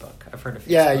Facebook.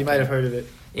 Yeah, you might have heard of it.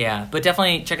 Yeah, but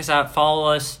definitely check us out.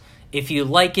 Follow us. If you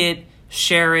like it,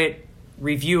 share it,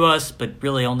 review us, but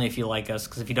really only if you like us,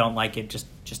 because if you don't like it, just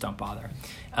don't bother.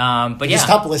 Just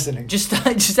stop listening. Just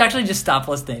stop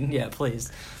listening. Yeah,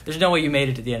 please. There's no way you made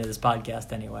it to the end of this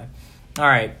podcast anyway. All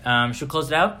right. Should we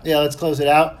close it out? Yeah, let's close it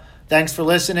out. Thanks for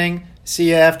listening. See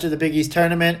you after the Big East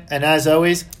tournament. And as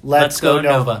always, let's go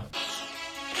Nova.